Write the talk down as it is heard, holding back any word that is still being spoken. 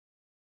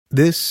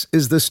This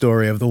is the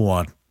story of the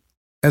one.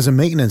 As a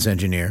maintenance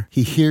engineer,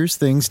 he hears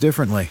things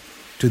differently.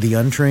 To the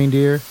untrained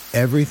ear,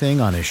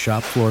 everything on his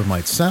shop floor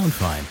might sound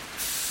fine,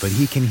 but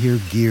he can hear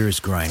gears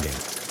grinding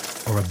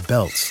or a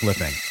belt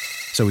slipping.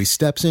 So he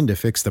steps in to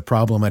fix the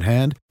problem at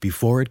hand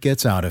before it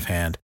gets out of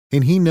hand.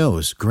 And he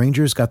knows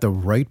Grainger's got the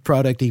right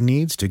product he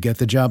needs to get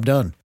the job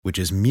done, which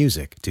is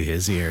music to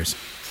his ears.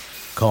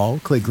 Call,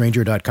 click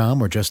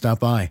Grainger.com, or just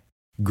stop by.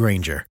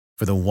 Grainger,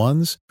 for the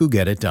ones who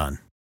get it done.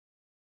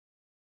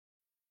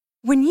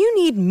 When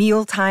you need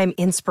mealtime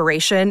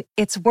inspiration,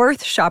 it's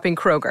worth shopping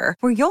Kroger,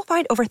 where you'll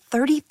find over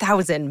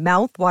 30,000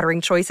 mouth-watering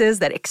choices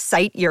that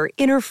excite your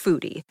inner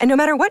foodie. And no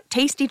matter what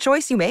tasty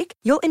choice you make,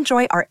 you'll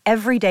enjoy our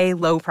everyday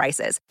low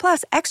prices,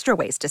 plus extra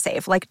ways to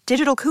save, like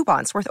digital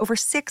coupons worth over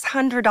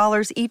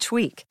 $600 each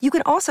week. You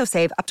can also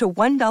save up to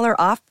 $1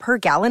 off per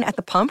gallon at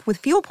the pump with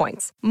fuel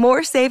points.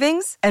 More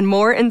savings and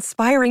more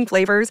inspiring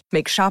flavors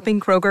make shopping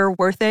Kroger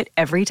worth it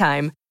every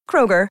time.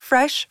 Kroger,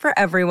 fresh for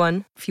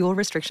everyone. Fuel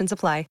restrictions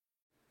apply.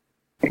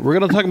 We're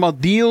going to talk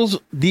about deals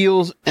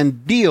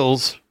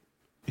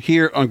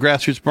here on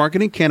Grassroots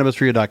Marketing,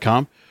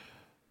 CannabisRio.com.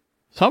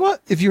 So how about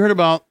if you heard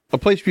about a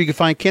place where you can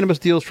find cannabis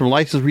deals from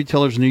licensed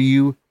retailers near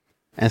you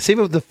and save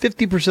up to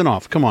 50%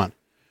 off? Come on.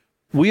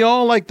 We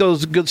all like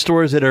those good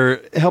stores that are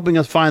helping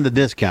us find the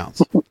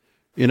discounts.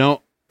 You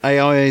know, I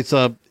always,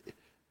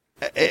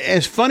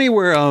 it's funny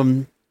where,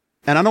 and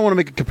I don't want to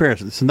make a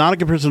comparison. It's not a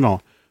comparison at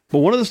all. But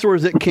one of the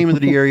stores that came into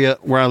the area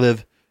where I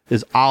live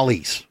is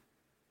Ollie's.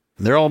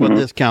 They're all about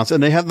discounts,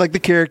 and they have like the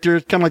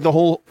characters, kind of like the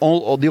old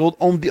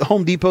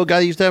Home Depot guy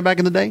used to have back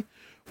in the day.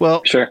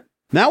 Well, sure.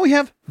 Now we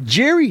have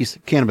Jerry's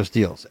Cannabis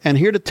Deals, and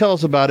here to tell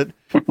us about it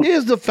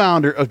is the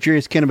founder of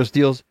Jerry's Cannabis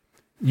Deals,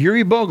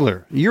 Yuri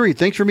Bogler. Yuri,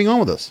 thanks for being on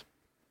with us.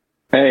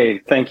 Hey,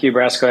 thank you,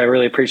 Brasco. I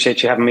really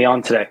appreciate you having me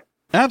on today.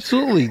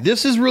 Absolutely.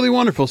 This is really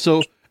wonderful.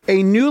 So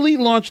a newly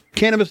launched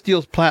cannabis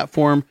deals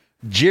platform,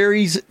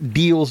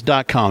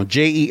 jerrysdeals.com,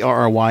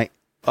 JERRYS.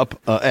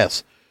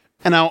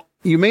 And now,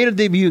 you made a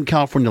debut in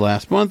California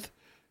last month,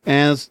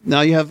 and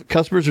now you have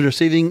customers that are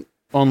saving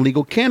on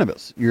legal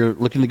cannabis. You're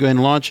looking to go ahead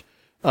and launch.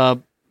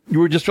 You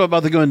were just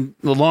about to go and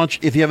launch,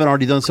 if you haven't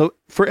already done so,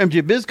 for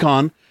MJ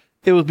BizCon.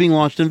 It was being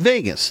launched in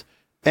Vegas,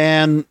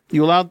 and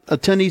you allowed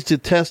attendees to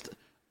test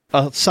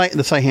the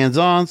site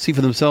hands-on, see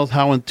for themselves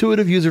how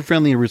intuitive,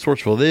 user-friendly, and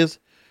resourceful it is.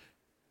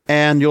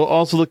 And you'll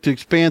also look to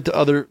expand to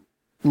other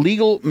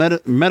legal,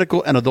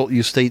 medical, and adult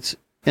use states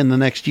in the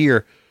next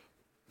year.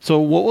 So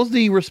what was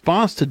the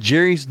response to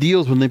Jerry's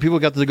Deals when the people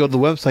got to go to the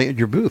website at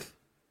your booth?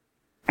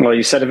 Well,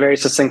 you said it very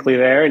succinctly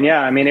there. And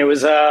yeah, I mean, it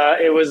was a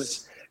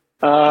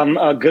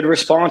good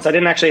response. I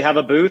didn't actually have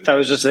a booth. I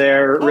was just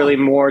there really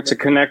more to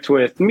connect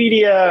with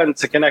media and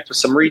to connect with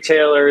some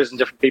retailers and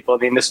different people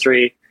in the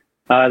industry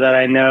that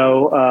I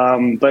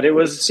know. But it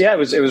was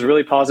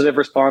really positive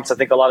response. I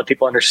think a lot of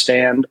people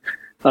understood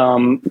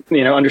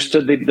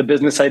the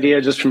business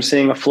idea just from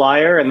seeing a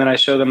flyer. And then I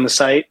show them the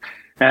site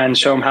and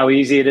show them how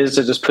easy it is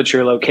to just put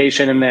your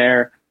location in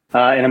there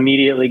and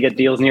immediately get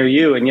deals near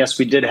you. And yes,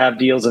 we did have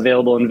deals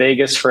available in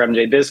Vegas for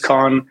MJ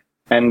BizCon,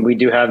 and we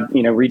do have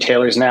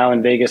retailers now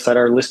in Vegas that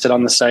are listed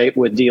on the site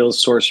with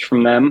deals sourced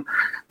from them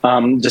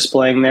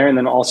displaying there, and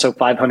then also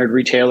 500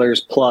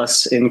 retailers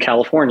plus in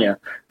California,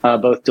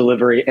 both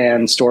delivery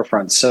and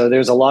storefronts. So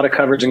there's a lot of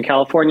coverage in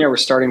California. We're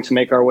starting to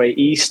make our way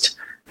east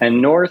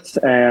and north,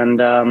 and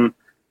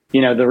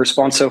the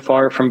response so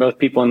far from both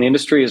people in the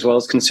industry as well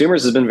as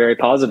consumers has been very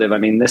positive. I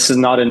mean, this is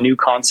not a new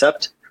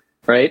concept,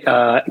 right?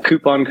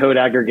 Coupon code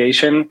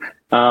aggregation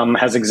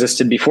has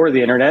existed before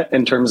the internet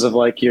in terms of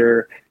like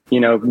your,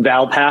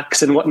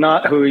 Valpaks and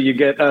whatnot, who you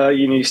get,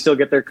 you still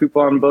get their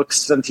coupon books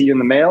sent to you in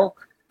the mail.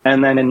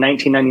 And then in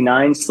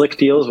 1999, Slick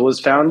Deals was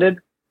founded,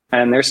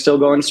 and they're still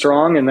going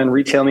strong. And then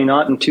Retail Me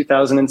Not in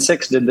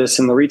 2006 did this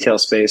in the retail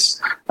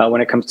space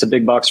when it comes to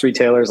big box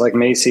retailers like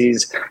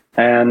Macy's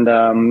and,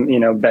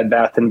 Bed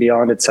Bath &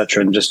 Beyond, et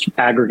cetera, and just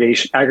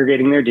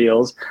aggregating their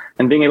deals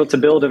and being able to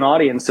build an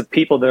audience of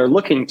people that are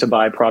looking to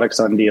buy products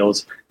on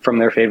deals from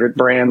their favorite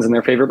brands and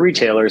their favorite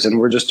retailers. And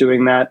we're just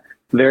doing that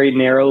very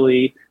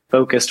narrowly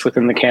focused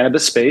within the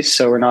cannabis space.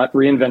 So we're not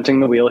reinventing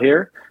the wheel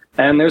here.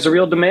 And there's a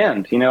real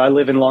demand. I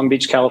live in Long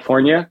Beach,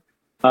 California.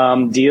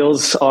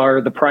 Deals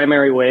are the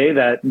primary way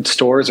that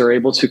stores are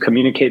able to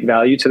communicate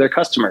value to their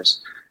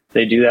customers.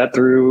 They do that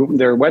through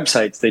their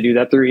websites. They do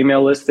that through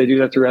email lists. They do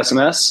that through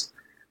SMS.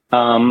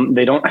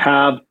 They don't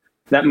have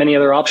that many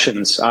other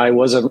options. I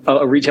was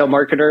a retail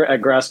marketer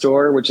at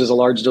Grassdoor, which is a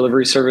large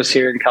delivery service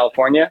here in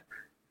California.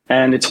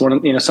 And it's one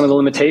of, some of the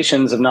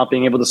limitations of not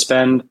being able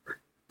to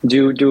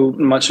do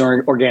much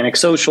organic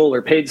social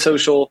or paid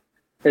social.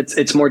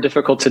 It's more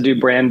difficult to do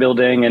brand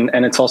building,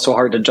 and it's also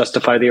hard to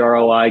justify the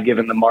ROI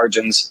given the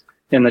margins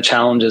and the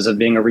challenges of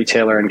being a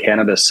retailer in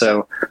cannabis.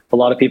 So a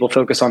lot of people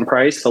focus on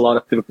price. A lot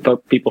of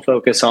people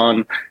focus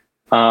on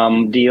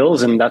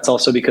deals, and that's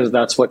also because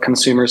that's what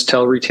consumers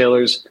tell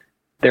retailers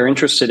they're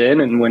interested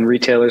in. And when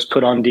retailers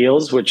put on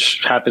deals,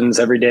 which happens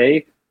every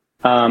day,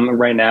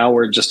 right now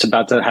we're just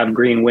about to have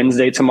Green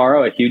Wednesday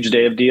tomorrow, a huge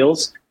day of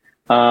deals,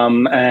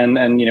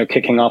 and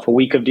kicking off a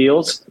week of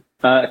deals.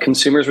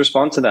 consumers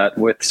respond to that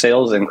with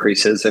sales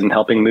increases and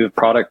helping move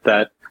product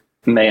that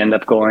may end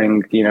up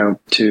going,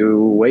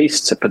 to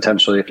waste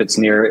potentially if it's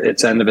near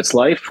its end of its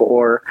life,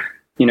 or,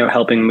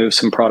 helping move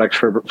some product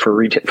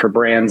for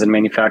brands and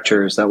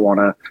manufacturers that want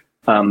to,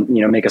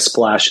 make a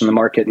splash in the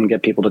market and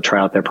get people to try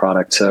out their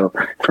product. So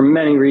for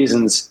many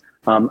reasons,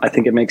 I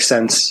think it makes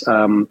sense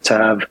to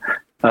have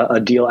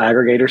a deal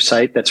aggregator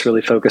site that's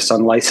really focused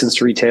on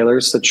licensed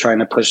retailers that's trying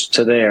to push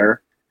to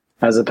there,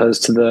 as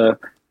opposed to the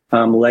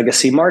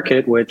legacy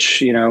market,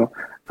 which,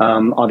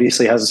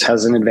 obviously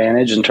has an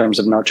advantage in terms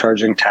of not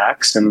charging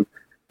tax. And,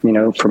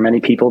 for many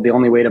people, the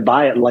only way to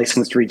buy at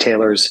licensed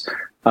retailers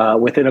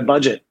within a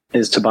budget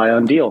is to buy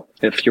on deal.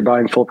 If you're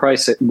buying full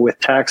price with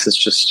tax, it's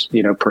just,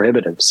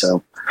 prohibitive.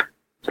 So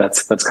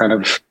that's kind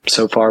of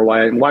so far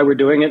why we're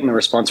doing it and the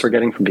response we're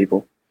getting from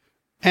people.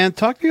 And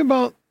talking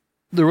about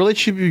the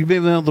relationship you've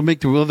been able to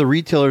make with other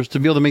retailers to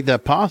be able to make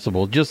that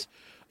possible.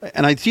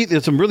 And I see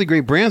there's some really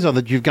great brands out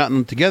that you've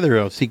gotten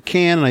together. I see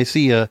Can, and I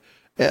see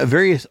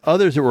various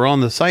others that were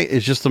on the site.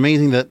 It's just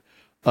amazing that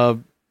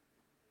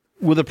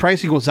with the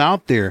pricing goes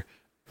out there.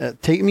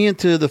 Take me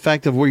into the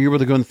fact of where you're able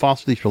to go and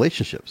foster these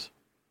relationships.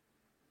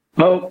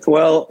 Oh,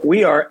 well,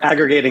 we are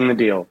aggregating the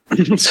deal.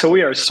 So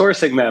we are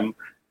sourcing them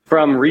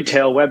from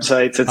retail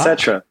websites,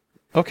 etc.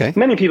 Okay.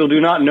 Many people do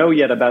not know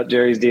yet about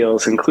Jerry's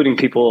Deals, including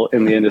people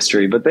in the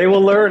industry, but they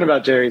will learn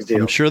about Jerry's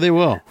Deals. I'm sure they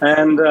will.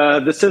 And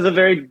this is a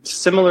very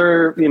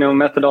similar,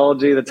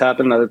 methodology that's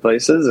happened in other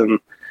places and,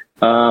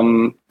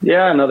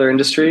 in other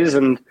industries.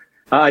 And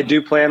I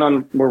do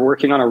we're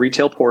working on a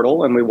retail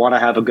portal, and we want to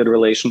have a good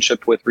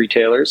relationship with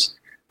retailers.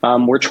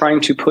 We're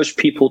trying to push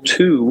people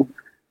to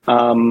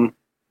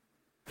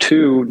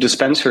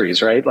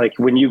dispensaries, right? Like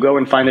when you go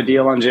and find a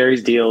deal on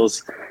Jerry's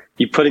Deals,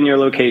 you put in your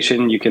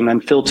location, you can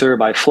then filter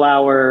by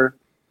flower,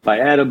 by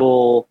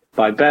edible,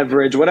 by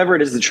beverage, whatever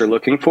it is that you're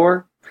looking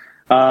for.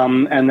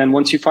 And then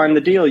once you find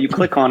the deal, you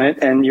click on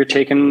it and you're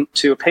taken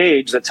to a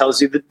page that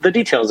tells you the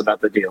details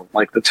about the deal,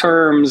 like the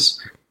terms,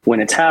 when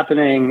it's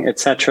happening,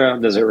 etc.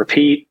 Does it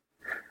repeat?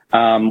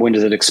 When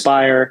does it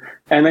expire?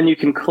 And then you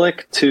can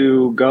click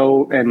to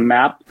go and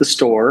map the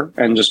store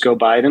and just go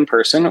buy it in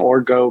person, or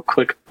go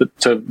click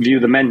to view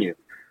the menu.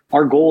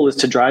 Our goal is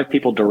to drive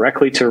people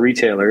directly to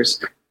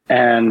retailers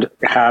and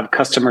have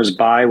customers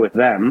buy with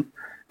them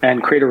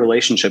and create a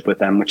relationship with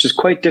them, which is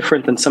quite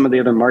different than some of the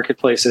other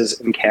marketplaces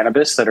in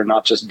cannabis that are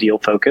not just deal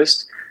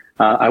focused.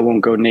 I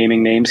won't go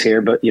naming names here,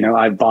 but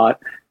I've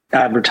bought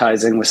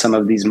advertising with some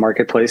of these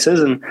marketplaces,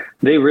 and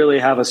they really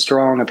have a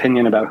strong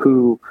opinion about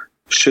who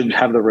should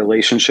have the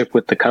relationship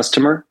with the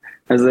customer,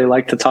 as they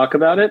like to talk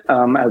about it,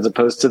 as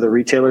opposed to the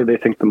retailer. They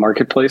think the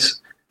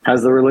marketplace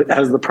has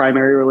the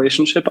primary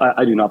relationship.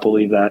 I do not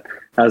believe that.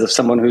 As of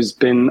someone who's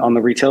been on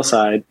the retail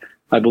side,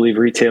 I believe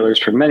retailers,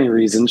 for many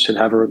reasons, should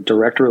have a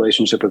direct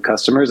relationship with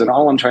customers. And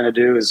all I'm trying to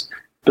do is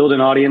build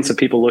an audience of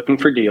people looking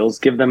for deals,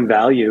 give them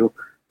value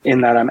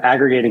in that I'm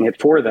aggregating it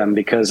for them.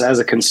 Because as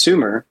a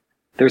consumer,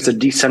 there's a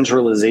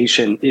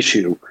decentralization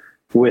issue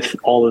with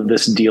all of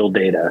this deal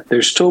data.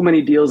 There's so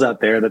many deals out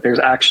there that there's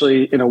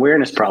actually an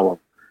awareness problem.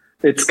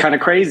 It's kind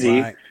of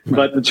crazy, right.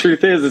 But the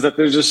truth is that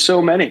there's just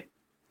so many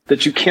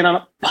that you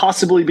cannot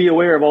possibly be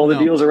aware of all the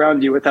deals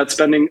around you without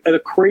spending a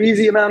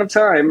crazy amount of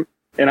time.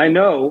 And I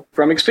know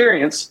from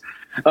experience,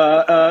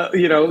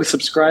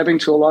 subscribing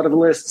to a lot of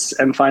lists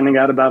and finding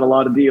out about a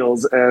lot of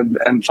deals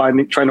and trying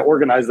to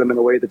organize them in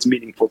a way that's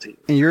meaningful to you.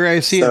 And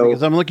I see it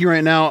because I'm looking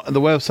right now at the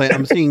website.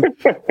 I'm seeing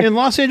in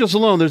Los Angeles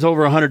alone, there's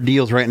over 100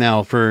 deals right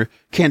now for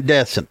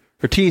Candescent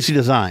or THC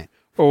Design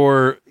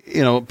or,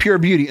 Pure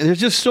Beauty. And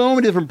there's just so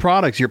many different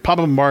products here.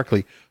 Papa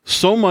Barkley,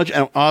 so much.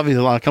 And obviously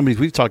a lot of companies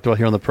we've talked about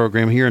here on the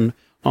program here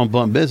on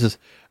Blunt Business.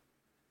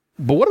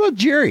 But what about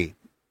Jerry?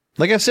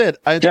 Like I said,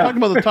 I talked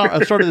about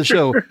I started the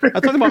show. I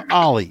talked about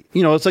Ollie.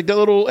 It's like that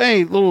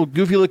little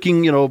goofy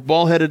looking,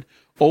 bald headed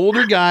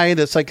older guy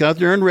that's like out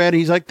there in red.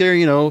 He's like there,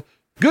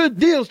 good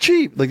deals,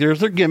 cheap. Like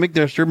there's their gimmick,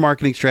 there's their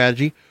marketing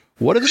strategy.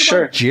 What is it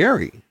about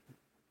Jerry?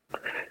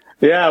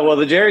 Yeah, well,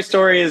 the Jerry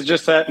story is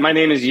just that my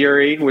name is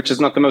Yuri, which is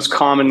not the most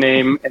common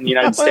name in the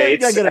United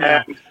States.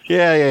 Okay.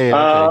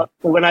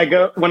 When I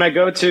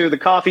go to the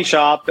coffee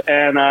shop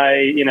and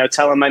I,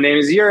 tell them my name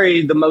is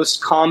Yuri, the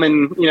most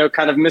common,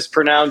 kind of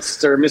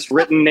mispronounced or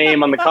miswritten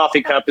name on the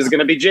coffee cup is going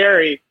to be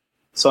Jerry.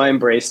 So I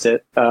embraced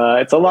it.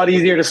 It's a lot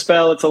easier to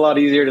spell. It's a lot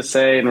easier to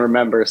say and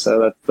remember.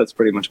 So that's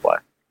pretty much why.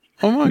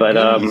 Oh my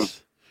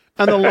goodness.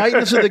 And the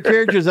lightness of the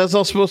characters, that's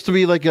all supposed to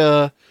be like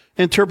a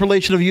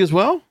interpolation of you as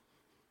well?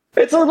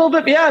 It's a little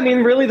bit,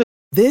 really.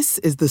 This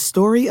is the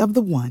story of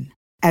the one.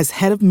 As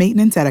head of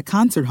maintenance at a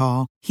concert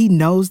hall, he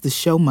knows the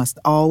show must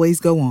always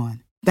go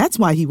on. That's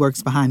why he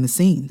works behind the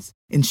scenes,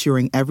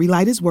 ensuring every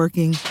light is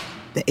working,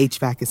 the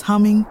HVAC is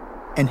humming,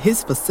 and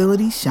his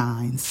facility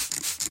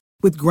shines.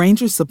 With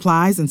Grainger's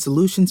supplies and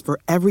solutions for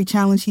every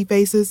challenge he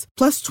faces,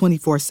 plus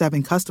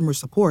 24/7 customer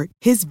support,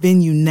 his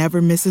venue never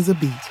misses a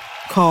beat.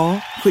 Call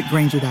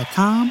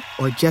quickgrainger.com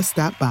or just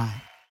stop by.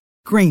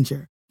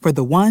 Grainger, for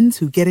the ones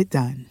who get it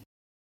done.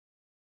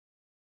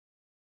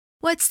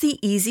 What's the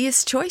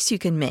easiest choice you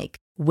can make?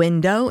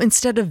 Window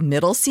instead of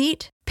middle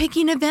seat?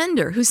 Picking a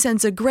vendor who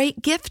sends a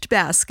great gift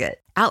basket?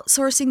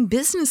 Outsourcing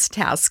business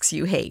tasks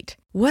you hate?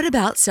 What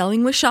about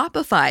selling with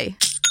Shopify?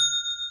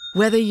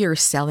 Whether you're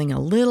selling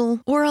a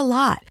little or a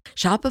lot,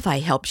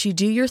 Shopify helps you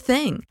do your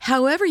thing,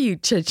 however you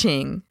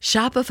cha-ching.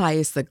 Shopify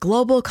is the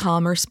global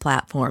commerce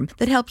platform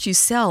that helps you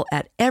sell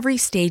at every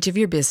stage of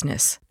your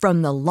business.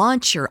 From the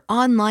launch your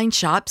online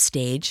shop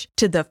stage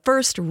to the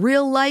first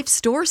real-life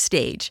store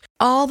stage,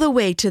 all the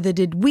way to the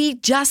did we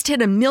just hit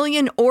 1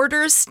 million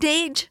orders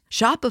stage.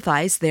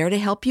 Shopify's there to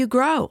help you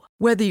grow.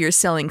 Whether you're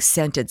selling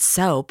scented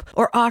soap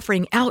or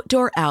offering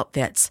outdoor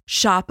outfits,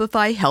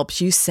 Shopify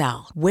helps you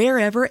sell.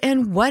 Wherever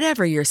and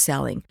whatever you're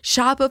selling,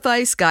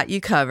 Shopify's got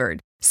you covered.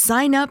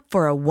 Sign up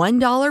for a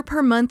 $1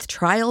 per month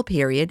trial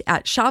period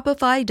at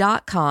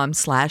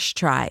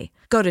shopify.com/try.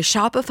 Go to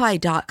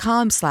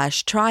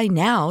shopify.com/try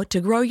now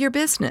to grow your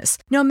business,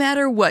 no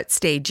matter what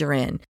stage you're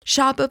in.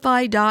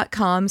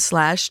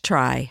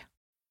 Shopify.com/try.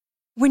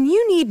 When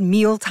you need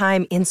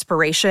mealtime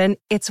inspiration,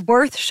 it's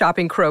worth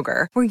shopping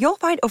Kroger, where you'll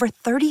find over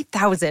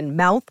 30,000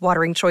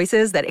 mouth-watering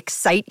choices that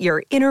excite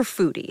your inner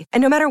foodie.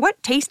 And no matter what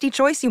tasty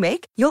choice you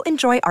make, you'll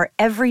enjoy our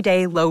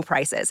everyday low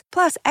prices,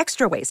 plus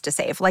extra ways to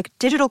save, like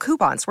digital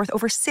coupons worth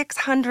over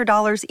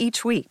 $600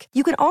 each week.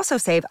 You can also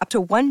save up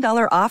to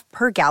 $1 off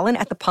per gallon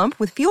at the pump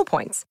with fuel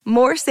points.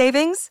 More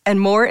savings and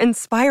more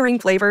inspiring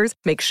flavors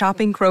make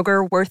shopping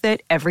Kroger worth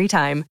it every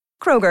time.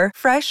 Kroger,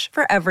 fresh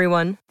for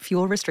everyone.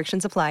 Fuel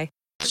restrictions apply.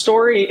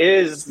 Story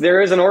is there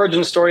is an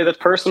origin story that's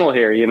personal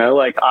here. You know,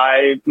 like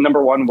I,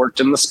 number one, worked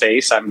in the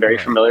space. I'm very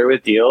familiar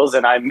with deals,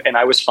 and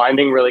I was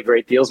finding really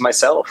great deals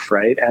myself,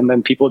 right? And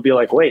then people would be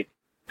like, "Wait,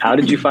 how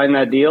did you find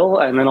that deal?"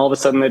 And then all of a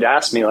sudden they'd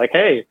ask me like,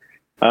 "Hey,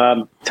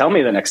 tell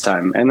me the next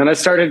time." And then I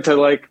started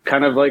to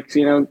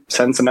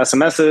send some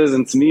SMSs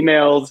and some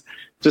emails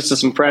just to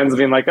some friends,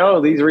 being like, "Oh,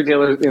 these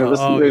retailers,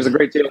 there's a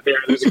great deal here,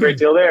 there's a great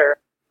deal there."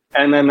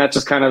 And then that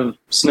just kind of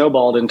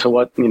snowballed into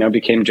what,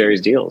 became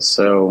Jerry's Deals.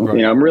 So,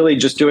 right. I'm really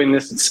just doing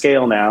this at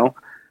scale now.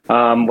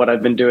 What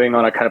I've been doing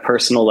on a kind of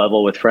personal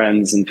level with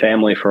friends and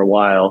family for a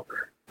while.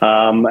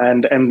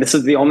 And this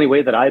is the only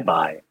way that I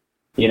buy.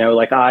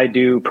 I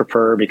do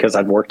prefer, because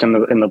I've worked in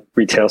the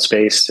retail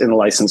space, in the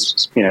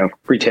licensed,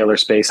 retailer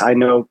space. I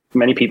know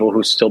many people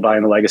who still buy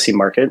in the legacy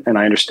market, and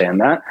I understand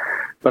that.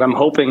 But I'm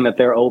hoping that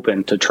they're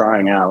open to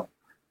trying out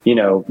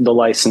the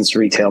licensed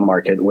retail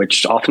market,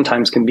 which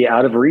oftentimes can be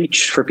out of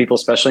reach for people,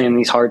 especially in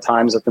these hard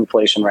times with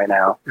inflation right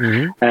now.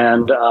 Mm-hmm.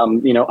 And,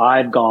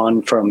 I've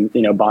gone from,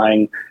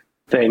 buying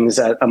things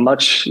at a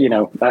much,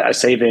 a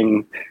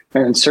saving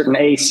in certain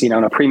eighths, in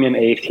a premium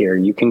eighth here,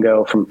 you can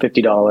go from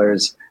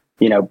 $50,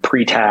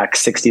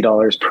 pre-tax,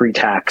 $60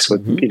 pre-tax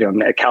with,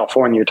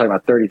 California, you're talking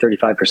about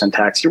 35%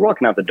 tax. You're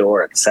walking out the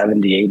door at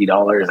 $70,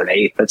 $80 an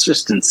eighth. That's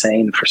just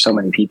insane for so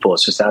many people.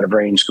 It's just out of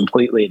range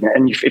completely.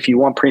 And if you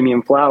want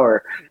premium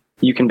flour,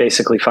 you can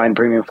basically find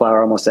premium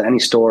flour almost at any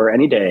store,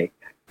 any day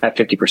at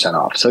 50%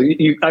 off. So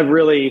you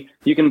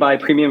can buy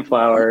premium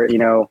flour,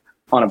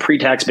 on a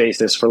pre-tax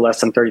basis for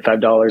less than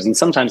 $35, and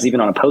sometimes even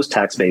on a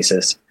post-tax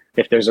basis,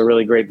 if there's a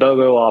really great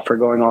BOGO offer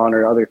going on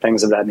or other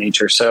things of that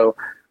nature. So,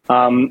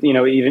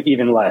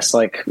 even less.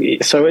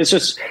 So it's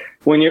just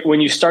when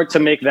you start to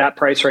make that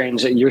price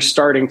range, you're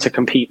starting to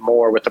compete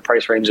more with the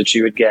price range that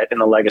you would get in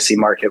the legacy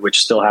market, which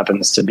still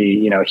happens to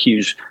be, a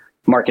huge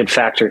market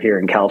factor here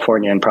in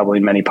California and probably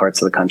many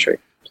parts of the country.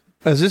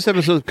 As this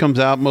episode comes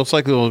out, most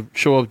likely it'll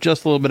show up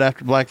just a little bit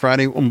after Black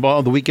Friday,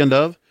 on the weekend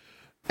of.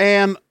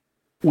 And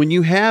when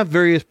you have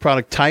various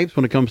product types,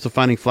 when it comes to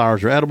finding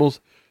flowers or edibles,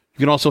 you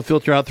can also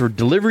filter out through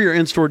delivery or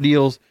in-store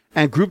deals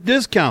and group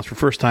discounts for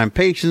first-time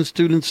patients,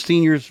 students,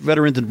 seniors,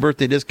 veterans, and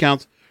birthday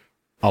discounts.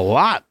 A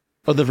lot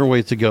of different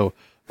ways to go.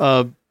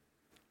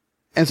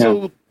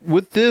 So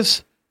with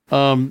this,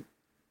 then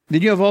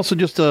you have also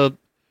just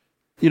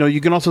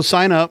you can also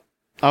sign up.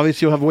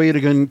 Obviously, you'll have a way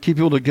to keep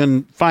people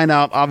to find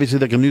out, obviously,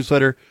 like a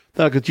newsletter,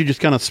 because you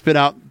just kind of spit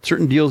out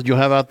certain deals you'll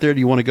have out there that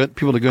you want to get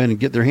people to go ahead and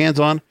get their hands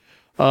on.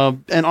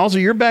 And also,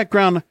 your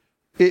background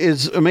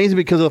is amazing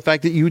because of the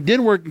fact that you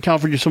did work in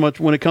California so much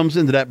when it comes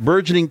into that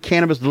burgeoning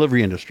cannabis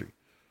delivery industry,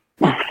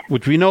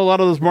 which we know a lot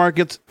of those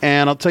markets.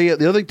 And I'll tell you,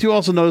 the other thing too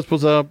also noticed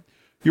was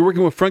you're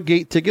working with Front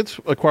Gate Tickets,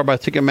 acquired by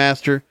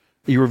Ticketmaster.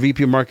 You were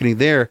VP of marketing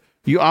there.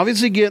 You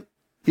obviously get,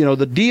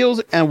 the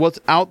deals and what's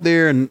out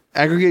there, and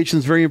aggregation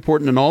is very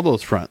important in all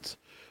those fronts.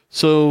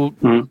 So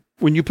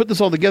when you put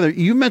this all together,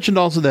 you mentioned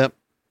also that,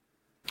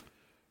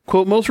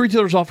 quote, most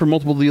retailers offer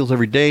multiple deals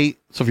every day.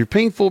 So if you're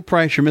paying full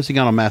price, you're missing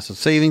out on massive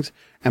savings.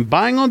 And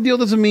buying on deal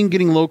doesn't mean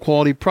getting low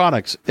quality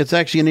products. It's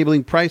actually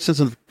enabling price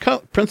sensitive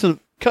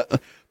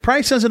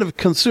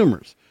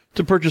consumers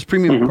to purchase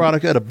premium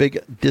product at a big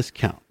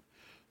discount.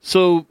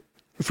 So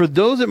for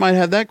those that might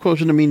have that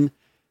question,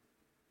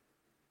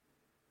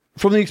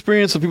 from the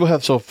experience that people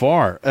have so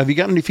far, have you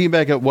gotten any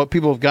feedback at what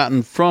people have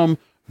gotten from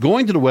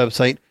going to the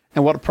website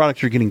and what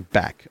products you're getting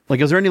back? Like,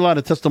 is there a lot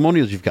of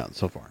testimonials you've gotten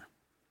so far?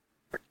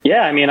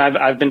 Yeah, I mean,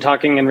 I've been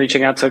talking and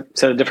reaching out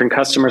to different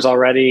customers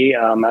already.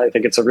 I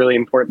think it's a really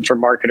important for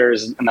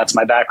marketers, and that's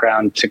my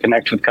background, to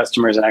connect with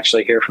customers and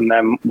actually hear from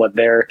them what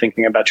they're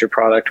thinking about your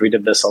product. We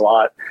did this a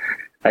lot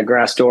at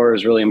Grassdoor. It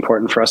was really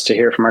important for us to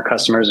hear from our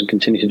customers and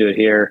continue to do it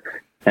here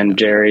and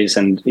Jerry's.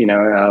 And,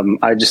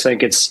 I just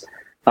think it's,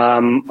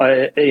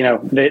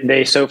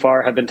 they so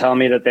far have been telling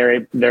me that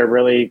they're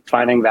really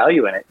finding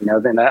value in it.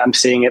 Then I'm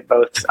seeing it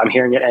both. I'm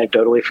hearing it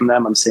anecdotally from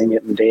them. I'm seeing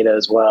it in data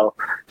as well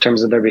in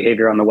terms of their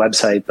behavior on the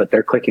website, but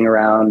they're clicking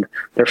around.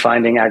 They're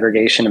finding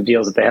aggregation of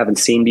deals that they haven't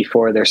seen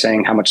before. They're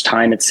saying how much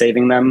time it's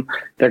saving them.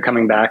 They're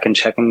coming back and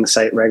checking the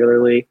site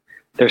regularly.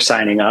 They're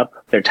signing up.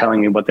 They're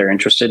telling me what they're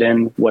interested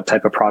in, what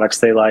type of products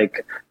they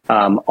like.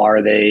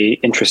 Are they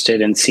interested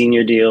in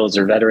senior deals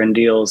or veteran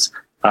deals?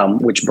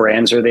 Which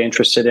brands are they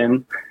interested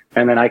in?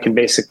 And then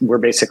we're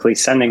basically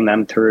sending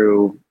them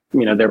through,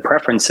 their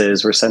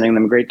preferences. We're sending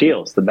them great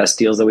deals, the best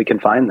deals that we can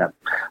find them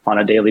on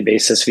a daily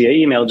basis via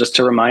email, just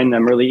to remind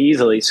them really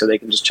easily so they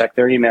can just check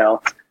their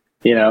email,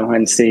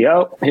 and see,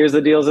 oh, here's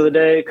the deals of the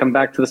day, come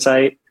back to the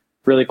site,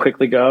 really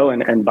quickly go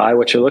and buy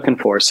what you're looking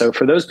for. So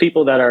for those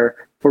people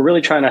we're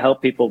really trying to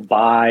help people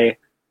buy,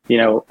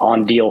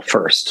 on deal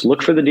first.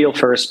 Look for the deal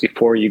first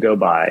before you go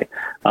buy,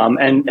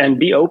 and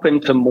be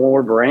open to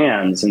more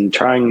brands and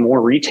trying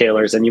more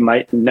retailers than you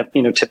might,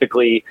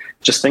 typically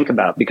just think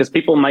about, because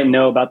people might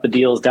know about the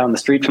deals down the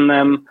street from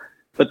them,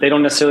 but they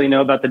don't necessarily know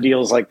about the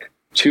deals like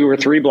 2 or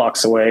 3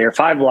 blocks away or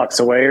 5 blocks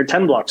away or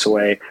 10 blocks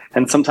away.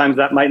 And sometimes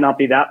that might not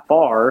be that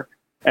far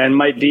and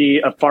might be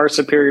a far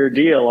superior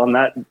deal on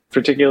that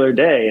particular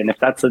day. And if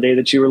that's the day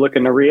that you were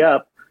looking to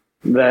re-up,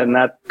 then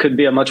that could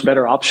be a much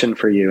better option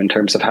for you in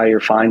terms of how you're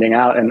finding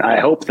out. And I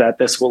hope that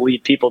this will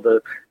lead people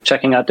to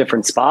checking out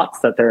different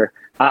spots that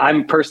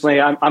I'm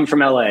from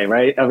LA,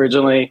 right?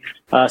 Originally,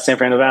 San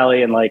Fernando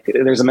Valley. And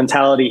there's a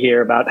mentality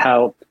here about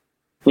how,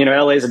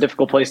 LA is a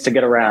difficult place to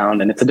get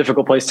around, and it's a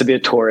difficult place to be a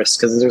tourist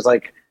because there's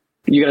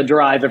you got to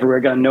drive everywhere,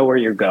 got to know where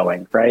you're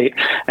going. Right.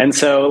 And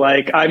so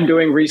I'm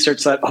doing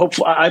research that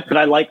but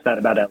I like that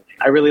about LA.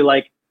 I really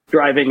like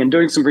driving and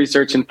doing some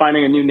research and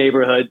finding a new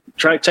neighborhood,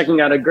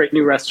 checking out a great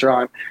new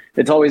restaurant.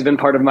 It's always been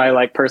part of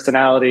my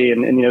personality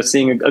and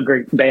seeing a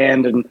great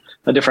band and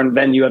a different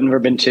venue I've never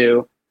been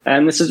to.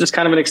 And this is just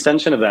kind of an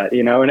extension of that,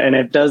 and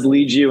it does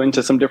lead you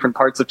into some different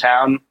parts of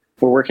town.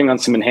 We're working on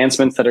some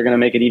enhancements that are going to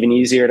make it even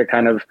easier to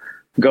kind of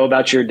go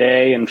about your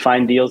day and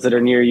find deals that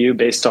are near you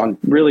based on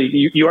really,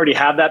 you already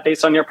have that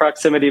based on your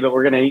proximity, but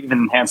we're going to even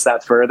enhance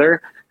that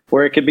further,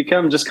 where it could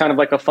become just kind of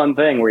like a fun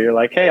thing where you're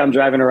like, hey, I'm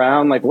driving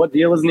around, what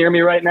deal is near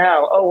me right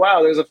now? Oh,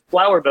 wow, there's a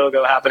flower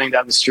BOGO happening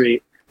down the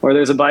street. Or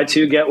there's a buy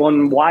 2, get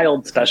 1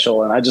 wild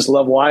special. And I just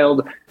love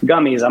wild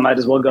gummies. I might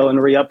as well go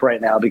and re-up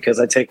right now because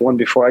I take one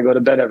before I go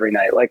to bed every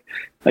night.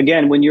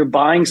 Again, when you're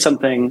buying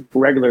something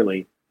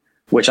regularly,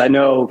 which I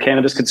know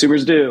cannabis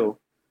consumers do,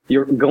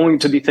 you're going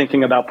to be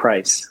thinking about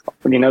price.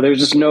 There's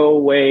just no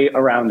way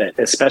around it,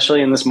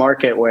 especially in this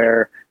market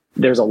where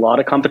there's a lot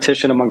of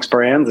competition amongst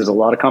brands. There's a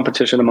lot of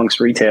competition amongst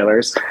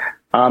retailers.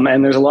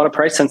 And there's a lot of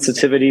price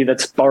sensitivity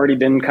that's already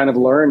been kind of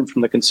learned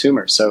from the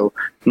consumer. So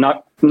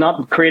not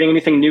creating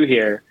anything new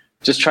here,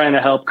 just trying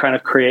to help kind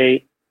of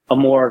create a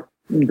more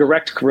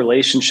direct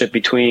relationship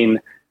between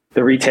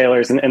the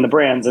retailers and the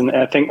brands and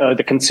I think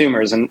the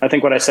consumers. And I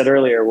think what I said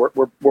earlier,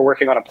 we're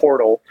working on a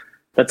portal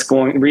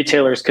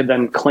retailers could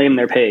then claim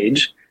their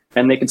page,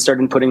 and they could start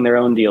inputting their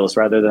own deals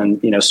rather than,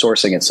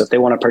 sourcing it. So if they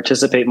want to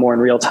participate more in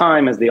real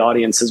time as the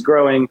audience is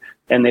growing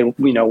and they,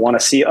 want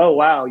to see, oh,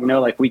 wow,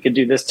 we could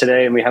do this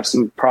today and we have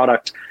some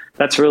product.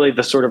 That's really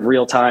the sort of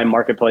real time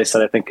marketplace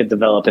that I think could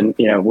develop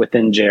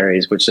within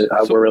Jerry's, which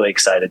we're really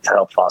excited to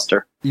help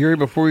foster. Yuri,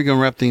 before we go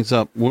and wrap things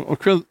up,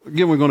 again,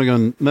 we're going to go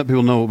and let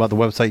people know about the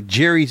website,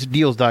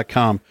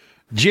 jerrysdeals.com,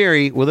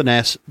 Jerry with an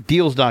S,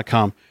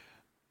 deals.com.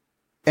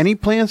 Any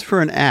plans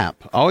for an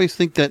app? I always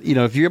think that,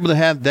 if you're able to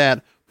have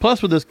that,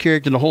 plus with this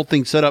character and the whole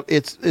thing set up,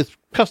 it's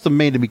custom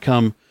made to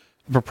become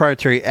a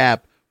proprietary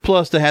app,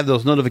 plus to have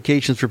those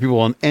notifications for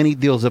people on any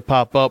deals that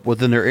pop up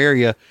within their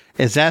area.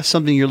 Is that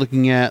something you're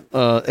looking at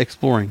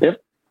exploring?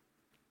 Yep.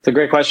 It's a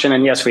great question.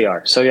 And yes, we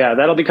are. So yeah,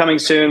 that'll be coming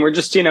soon. We're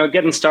just,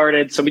 getting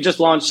started. So we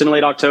just launched in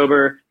late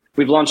October.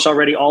 We've launched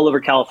already all over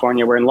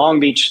California. We're in Long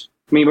Beach.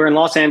 We're in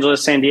Los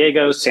Angeles, San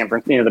Diego, San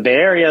Francisco, the Bay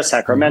Area,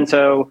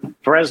 Sacramento,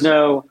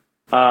 Fresno,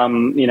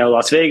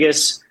 Las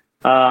Vegas.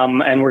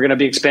 And we're going to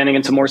be expanding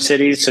into more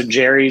cities. So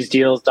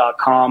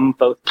jerrysdeals.com,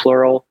 both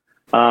plural,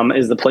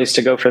 is the place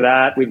to go for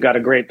that. We've got a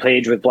great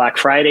page with Black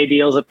Friday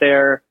deals up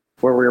there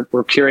where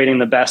we're curating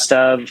the best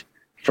of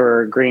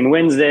for Green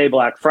Wednesday,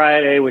 Black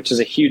Friday, which is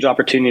a huge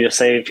opportunity to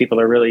save. People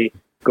are really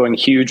going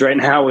huge right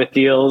now with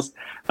deals.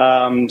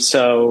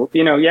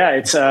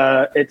 It's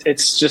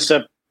just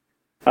a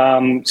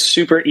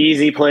super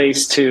easy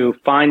place to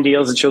find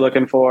deals that you're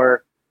looking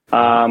for,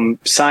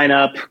 sign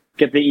up,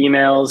 get the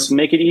emails,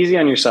 make it easy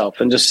on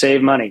yourself and just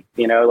save money.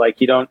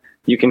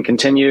 You can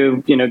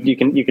continue,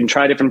 you can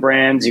try different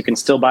brands. You can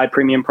still buy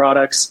premium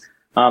products.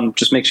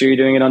 Just make sure you're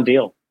doing it on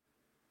deal.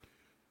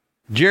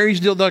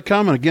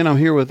 jerrysdeal.com. And again, I'm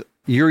here with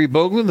Yuri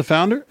Boglin, the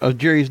founder of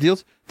Jerry's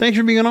Deals. Thanks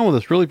for being on with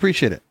us. Really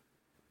appreciate it.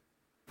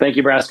 Thank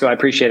you, Brasco. I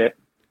appreciate it.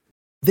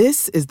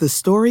 This is the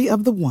story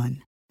of the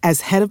one.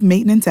 As head of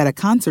maintenance at a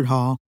concert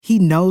hall, he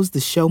knows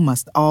the show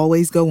must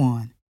always go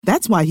on.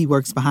 That's why he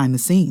works behind the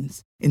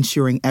scenes,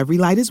 ensuring every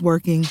light is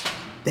working,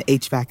 the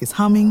HVAC is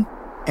humming,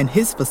 and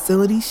his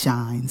facility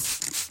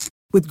shines.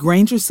 With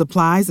Grainger's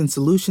supplies and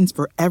solutions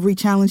for every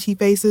challenge he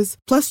faces,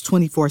 plus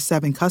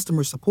 24/7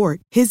 customer support,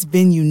 his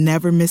venue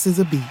never misses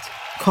a beat.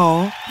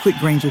 Call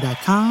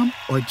quickgrainger.com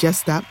or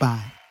just stop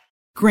by.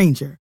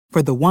 Grainger,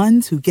 for the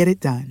ones who get it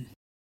done.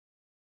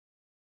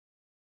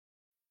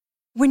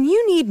 When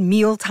you need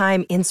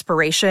mealtime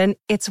inspiration,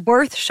 it's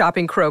worth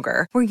shopping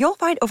Kroger, where you'll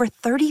find over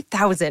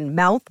 30,000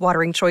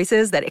 mouth-watering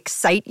choices that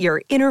excite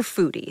your inner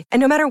foodie. And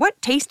no matter what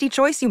tasty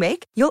choice you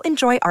make, you'll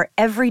enjoy our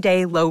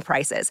everyday low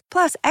prices,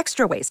 plus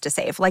extra ways to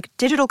save, like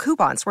digital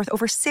coupons worth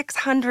over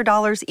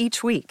 $600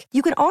 each week.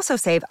 You can also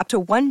save up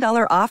to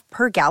 $1 off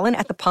per gallon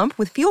at the pump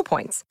with fuel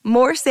points.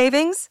 More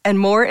savings and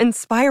more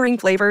inspiring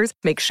flavors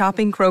make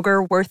shopping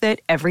Kroger worth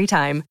it every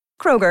time.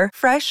 Kroger,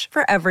 fresh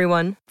for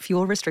everyone.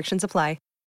 Fuel restrictions apply.